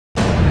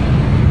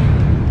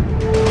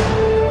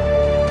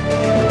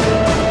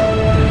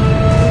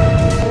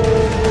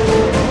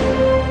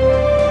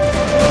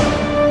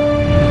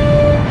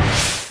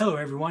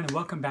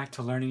welcome back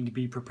to Learning to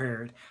Be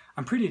Prepared.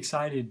 I'm pretty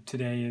excited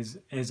today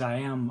as I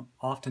am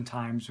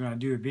oftentimes when I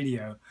do a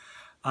video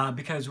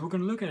because we're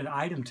going to look at an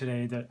item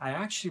today that I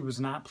actually was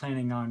not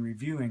planning on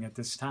reviewing at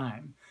this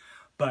time.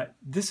 But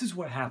this is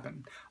what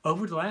happened.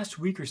 Over the last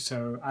week or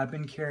so, I've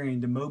been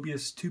carrying the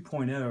Mobius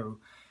 2.0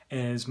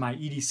 as my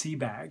EDC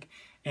bag.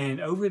 And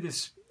over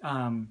this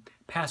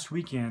past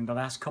weekend, the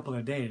last couple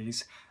of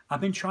days,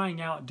 I've been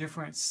trying out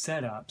different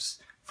setups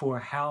for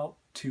how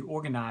to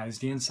organize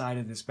the inside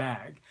of this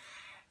bag.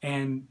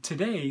 And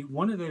today,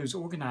 one of those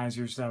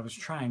organizers that I was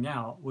trying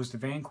out was the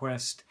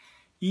Vanquest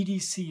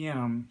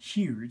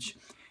EDCM-Huge.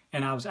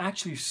 And I was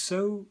actually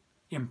so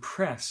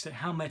impressed at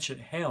how much it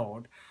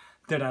held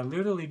that I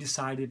literally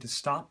decided to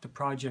stop the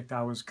project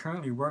I was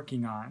currently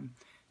working on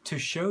to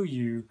show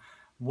you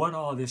what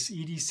all this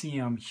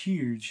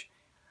EDCM-Huge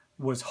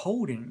was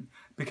holding,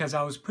 because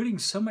I was putting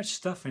so much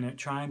stuff in it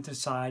trying to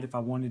decide if I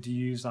wanted to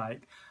use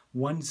like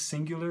one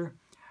singular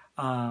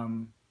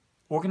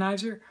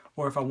organizer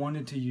or if I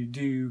wanted to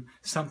do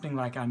something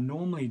like I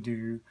normally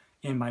do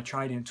in my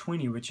Trident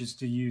 20, which is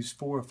to use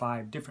 4 or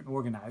 5 different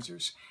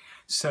organizers.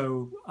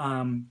 So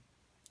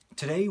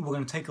today we're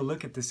going to take a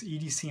look at this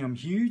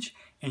EDCM-Huge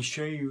and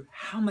show you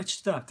how much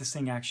stuff this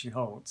thing actually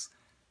holds.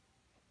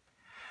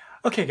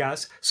 Okay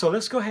guys, so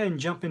let's go ahead and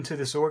jump into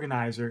this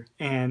organizer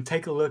and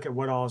take a look at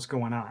what all is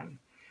going on.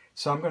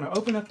 So I'm going to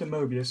open up the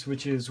Mobius,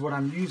 which is what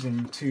I'm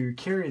using to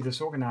carry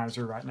this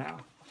organizer right now.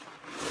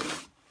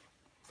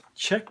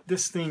 Check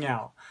this thing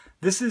out.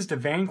 This is the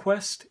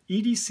Vanquest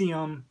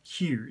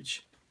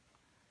EDCM-Huge.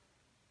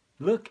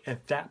 Look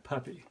at that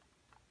puppy.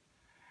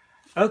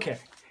 Okay,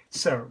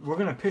 so we're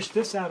going to push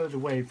this out of the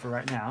way for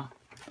right now.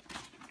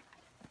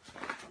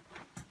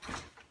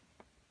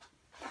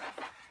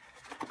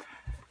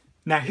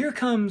 Now here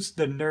comes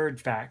the nerd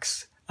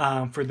facts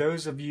for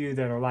those of you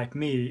that are like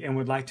me and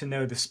would like to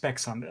know the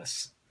specs on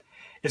this.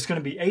 It's going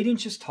to be 8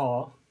 inches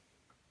tall.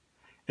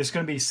 It's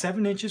going to be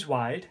 7 inches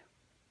wide.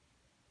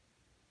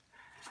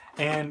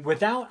 And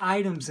without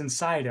items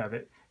inside of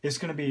it, it's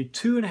going to be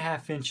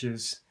 2.5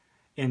 inches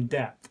in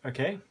depth,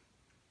 okay?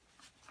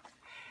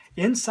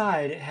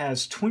 Inside it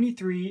has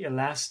 23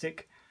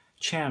 elastic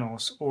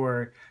channels,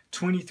 or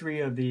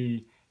 23 of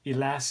the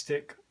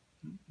elastic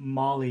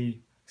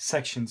molly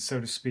sections, so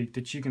to speak,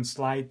 that you can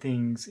slide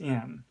things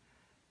in.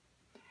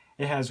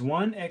 It has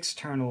one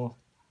external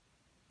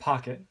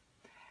pocket,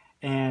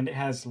 and it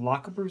has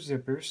lockable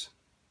zippers,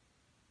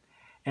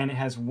 and it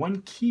has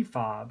one key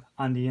fob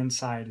on the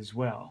inside as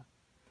well.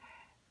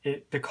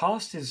 The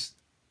cost is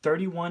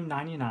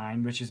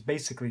 $31.99, which is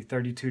basically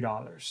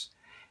 $32.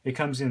 It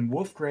comes in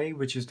wolf gray,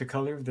 which is the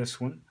color of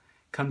this one,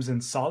 comes in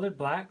solid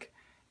black,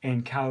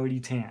 and coyote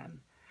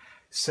tan.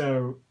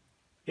 So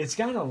it's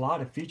got a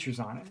lot of features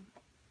on it.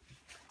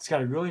 It's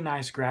got a really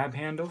nice grab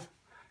handle.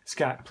 It's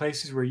got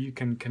places where you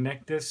can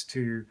connect this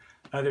to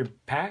other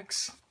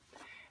packs.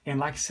 And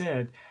like I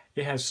said,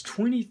 it has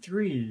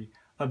 23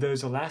 of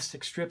those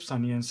elastic strips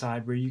on the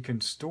inside where you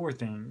can store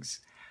things.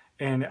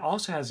 And it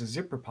also has a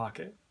zipper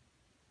pocket,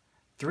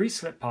 3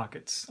 slip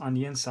pockets on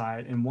the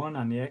inside and 1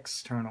 on the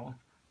external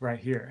right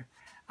here.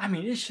 I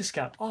mean, it's just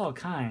got all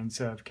kinds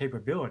of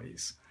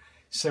capabilities.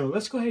 So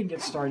let's go ahead and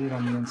get started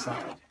on the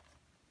inside.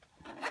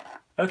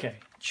 Okay,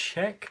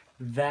 check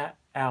that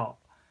out.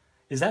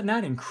 Is that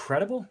not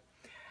incredible?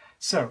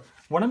 So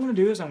what I'm going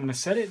to do is I'm going to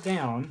set it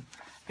down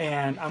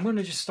and I'm going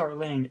to just start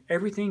laying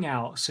everything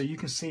out so you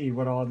can see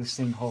what all this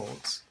thing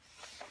holds.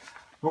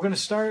 We're going to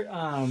start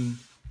on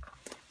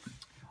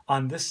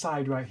this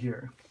side right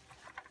here.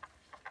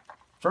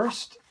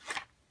 First,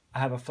 I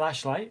have a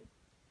flashlight,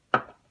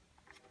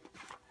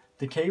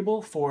 the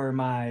cable for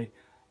my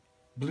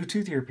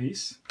Bluetooth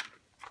earpiece,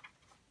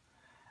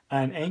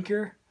 an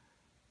Anchor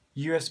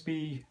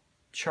USB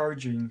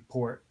charging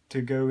port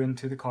to go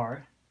into the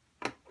car,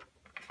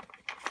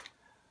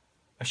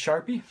 a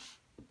Sharpie,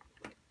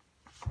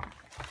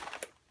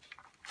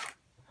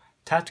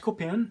 tactical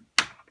pin,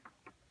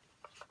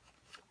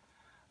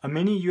 a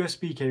mini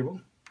USB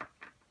cable,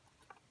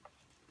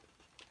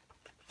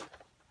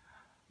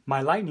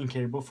 my lightning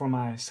cable for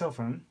my cell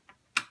phone,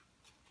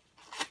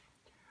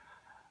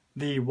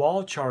 the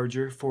wall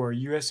charger for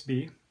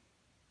USB.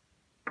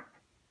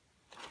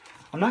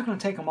 I'm not going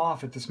to take them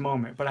off at this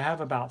moment, but I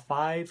have about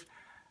 5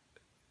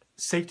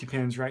 safety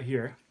pins right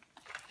here.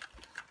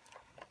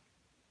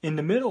 In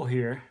the middle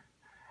here,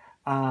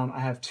 I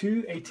have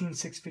 2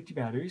 18650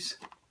 batteries.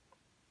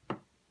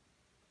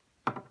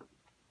 I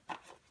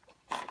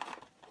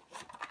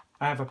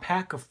have a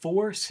pack of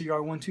 4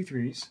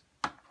 CR123s.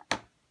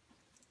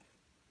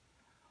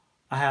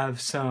 I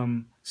have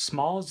some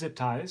small zip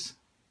ties.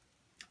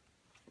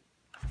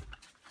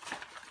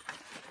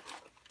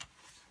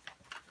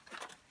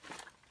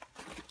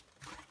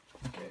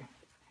 Okay.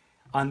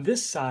 On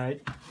this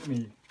side, let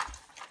me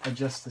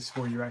adjust this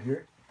for you right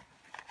here.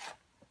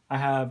 I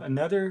have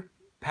another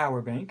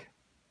power bank,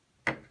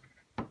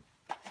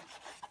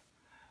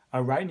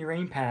 a Ride in the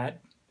Rain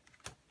pad,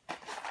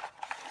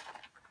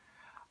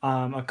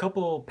 a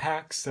couple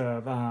packs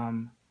of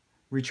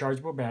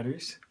rechargeable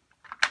batteries,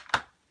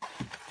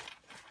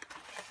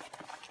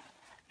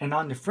 And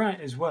on the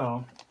front as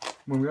well,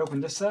 when we open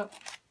this up,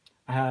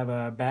 I have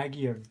a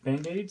baggie of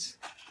Band-Aids,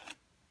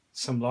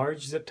 some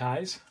large zip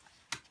ties.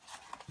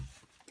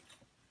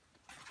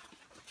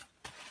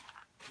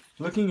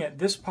 Looking at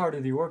this part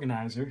of the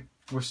organizer,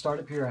 we'll start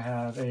up here. I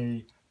have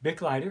a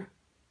Bic lighter,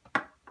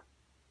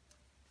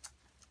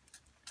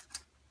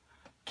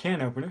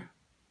 can opener,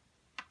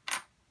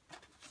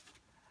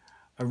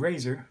 a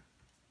razor,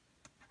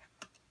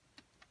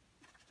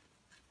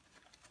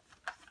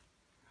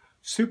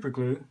 super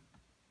glue,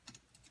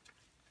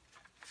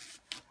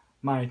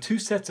 my 2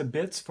 sets of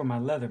bits for my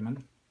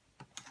Leatherman,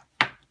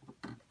 a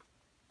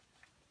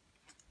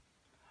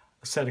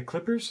set of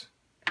clippers,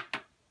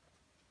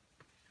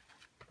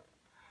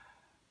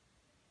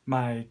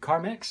 my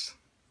Carmex,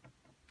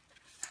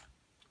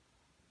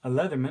 a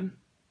Leatherman,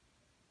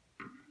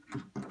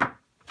 a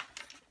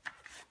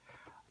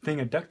thing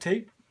of duct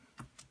tape,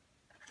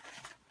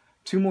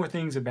 2 more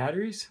things of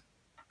batteries,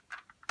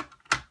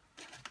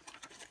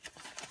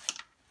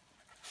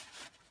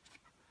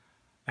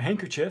 a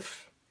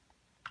handkerchief,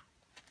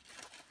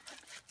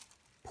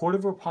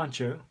 portable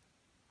poncho,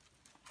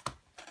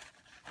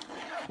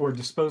 or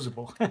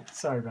disposable,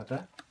 sorry about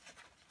that,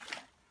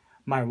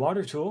 my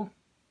water tool,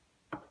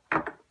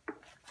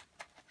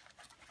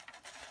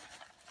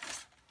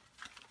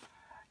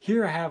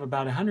 here I have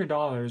about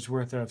 $100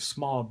 worth of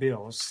small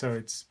bills, so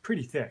it's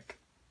pretty thick.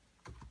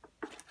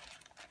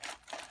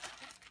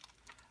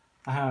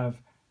 I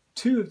have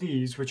 2 of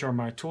these, which are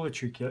my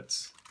toiletry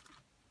kits.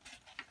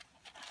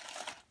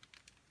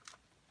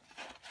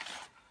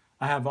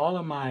 I have all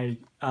of my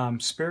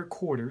spare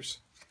quarters.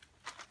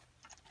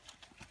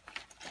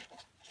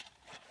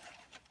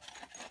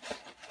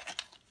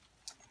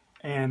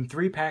 And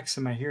 3 packs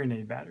of my hearing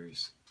aid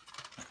batteries.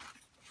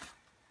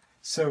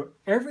 So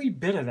every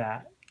bit of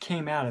that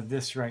came out of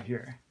this right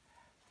here.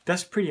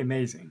 That's pretty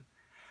amazing.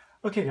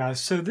 Okay guys,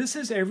 so this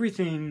is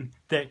everything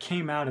that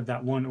came out of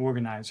that one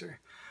organizer.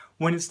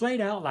 When it's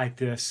laid out like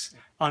this,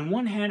 on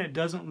one hand it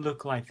doesn't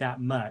look like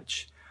that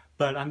much,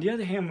 but on the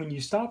other hand, when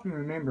you stop and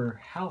remember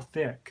how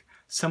thick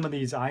some of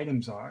these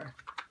items are,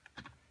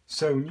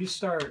 so when you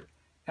start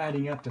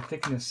adding up the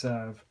thickness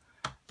of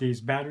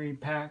these battery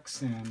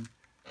packs and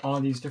all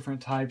these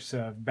different types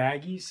of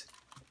baggies,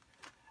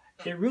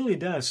 it really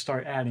does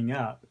start adding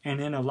up. And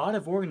in a lot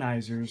of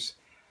organizers,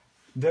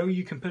 though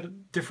you can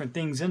put different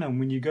things in them,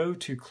 when you go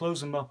to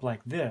close them up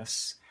like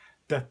this,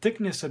 the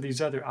thickness of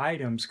these other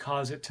items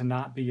cause it to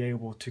not be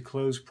able to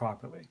close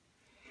properly.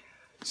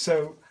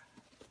 So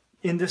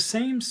in the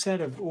same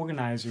set of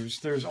organizers,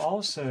 there's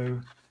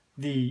also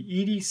the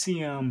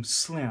EDCM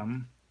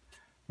Slim,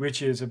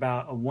 which is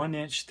about a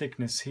 1-inch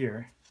thickness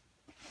here.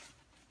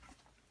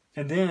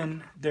 And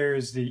then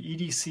there's the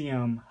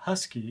EDCM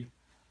Husky,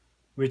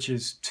 which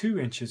is 2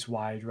 inches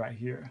wide right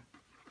here.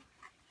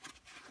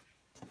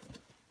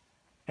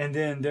 And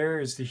then there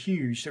is the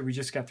Huge that we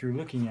just got through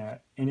looking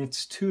at, and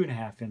it's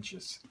 2.5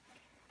 inches.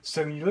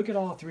 So when you look at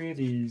all 3 of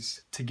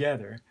these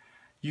together,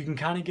 you can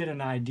kind of get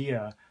an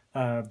idea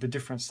of the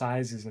different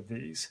sizes of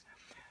these.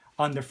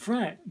 On the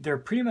front, they're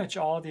pretty much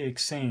all the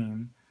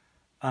same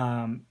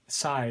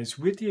size,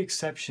 with the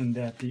exception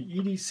that the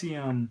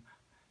EDCM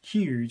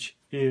Huge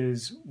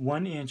is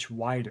 1 inch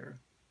wider.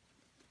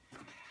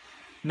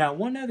 Now,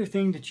 one other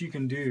thing that you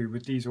can do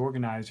with these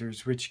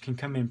organizers, which can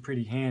come in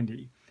pretty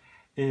handy,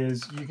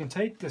 is you can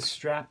take this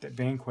strap that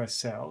Vanquest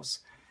sells,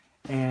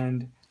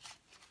 and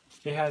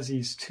it has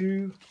these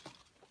 2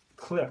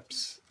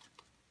 clips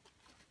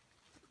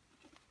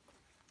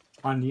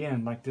on the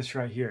end, like this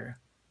right here.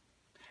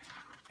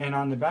 And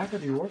on the back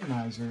of the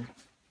organizer,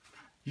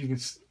 you can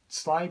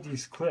slide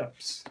these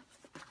clips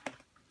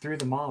through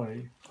the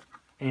MOLLE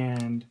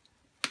and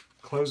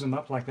close them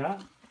up like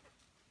that.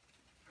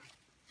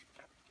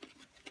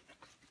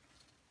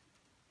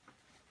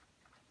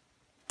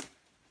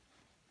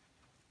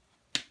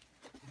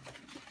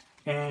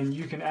 And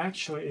you can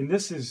actually, and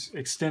this is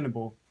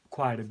extendable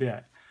quite a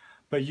bit,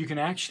 but you can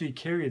actually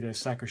carry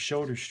this like a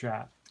shoulder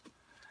strap.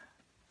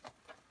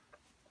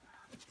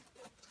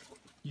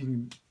 You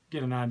can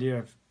get an idea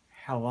of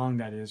how long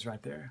that is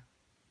right there.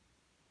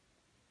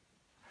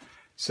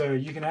 So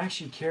you can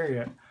actually carry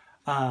it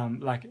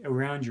like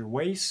around your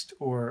waist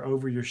or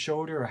over your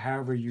shoulder or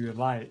however you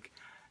like,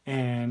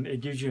 and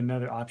it gives you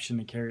another option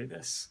to carry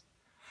this.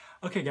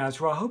 Okay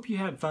guys, well I hope you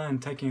had fun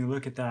taking a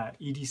look at that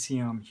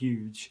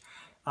EDCM-Huge.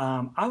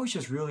 I was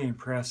just really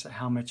impressed at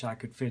how much I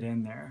could fit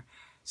in there.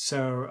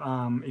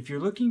 So if you're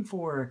looking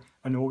for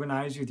an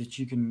organizer that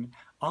you can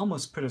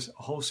almost put a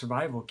whole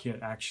survival kit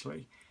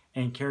actually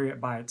and carry it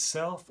by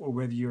itself, or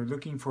whether you're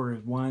looking for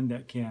one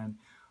that can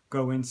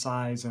go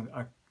inside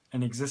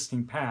an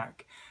existing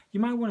pack, you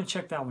might want to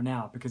check that one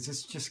out because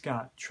it's just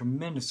got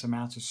tremendous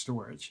amounts of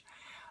storage.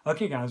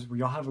 Okay guys, well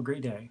y'all have a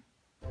great day.